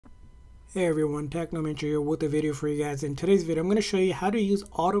Hey everyone, Technomentary here with a video for you guys. In today's video, I'm going to show you how to use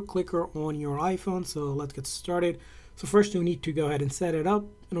auto clicker on your iPhone. So let's get started. So first you need to go ahead and set it up.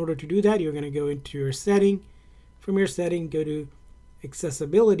 In order to do that, you're going to go into your setting. From your setting, go to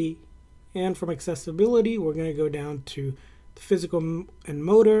accessibility. And from accessibility, we're going to go down to the physical and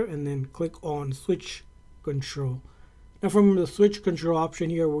motor and then click on switch control. Now from the switch control option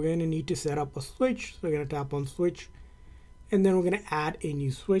here, we're going to need to set up a switch. So we're going to tap on switch and then we're going to add a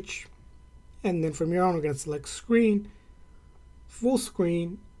new switch. And then from here on, we're going to select screen, full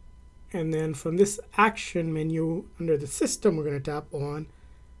screen, and then from this action menu under the system, we're going to tap on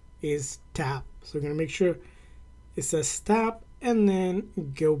is tap. So we're going to make sure it says tap and then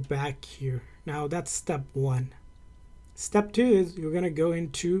go back here. Now that's step one. Step two is you're going to go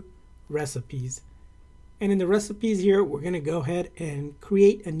into recipes. And in the recipes here, we're going to go ahead and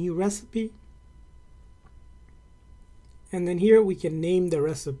create a new recipe. And then here we can name the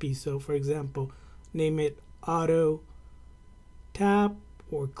recipe. So for example, name it auto tap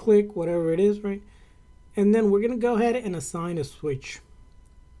or click, whatever it is, right? And then we're going to go ahead and assign a switch,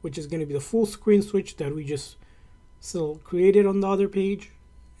 which is going to be the full screen switch that we just created on the other page.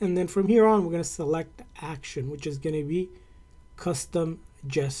 And then from here on, we're going to select action, which is going to be custom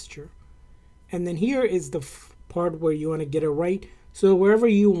gesture. And then here is the part where you want to get it right. So wherever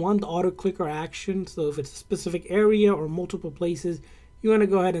you want the auto clicker action, so if it's a specific area or multiple places, you want to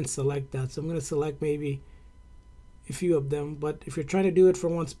go ahead and select that. So I'm going to select maybe a few of them, but if you're trying to do it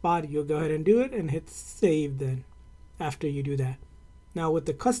from one spot, you'll go ahead and do it and hit save then after you do that. Now with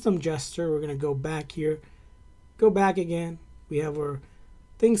the custom gesture, we're going to go back here, go back again. We have our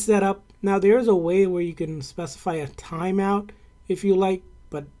thing set up. Now there's a way where you can specify a timeout if you like,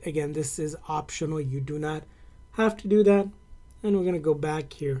 but again, this is optional. You do not have to do that. And we're going to go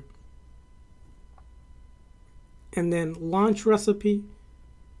back here and then launch recipe.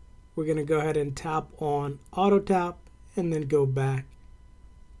 We're going to go ahead and tap on auto tap and then go back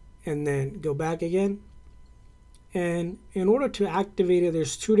and then go back again. And in order to activate it,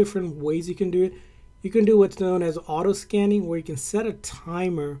 there's two different ways you can do it. You can do what's known as auto scanning, where you can set a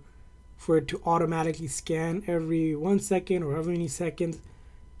timer for it to automatically scan every 1 second or however many seconds.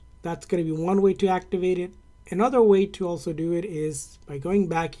 That's going to be one way to activate it. Another way to also do it is by going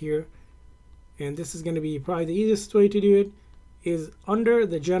back here, and this is going to be probably the easiest way to do it, is under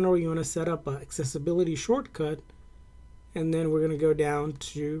the general you want to set up an accessibility shortcut, and then we're going to go down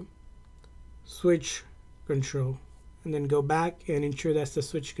to switch control and then go back and ensure that's the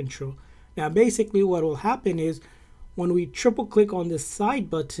switch control. Now basically what will happen is when we triple click on this side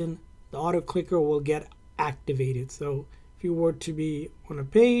button, the auto clicker will get activated. So if you were to be on a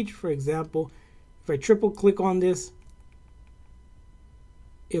page, for example, if I triple click on this,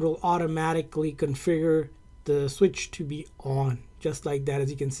 it'll automatically configure the switch to be on, just like that.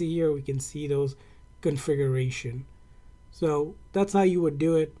 As you can see here, we can see those configuration. So that's how you would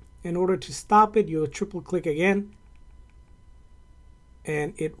do it. In order to stop it, you'll triple click again,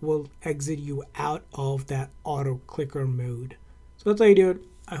 and it will exit you out of that auto clicker mode. So that's how you do it.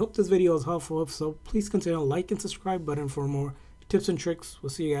 I hope this video was helpful. If so, please consider the like and subscribe button for more tips and tricks.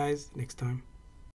 We'll see you guys next time.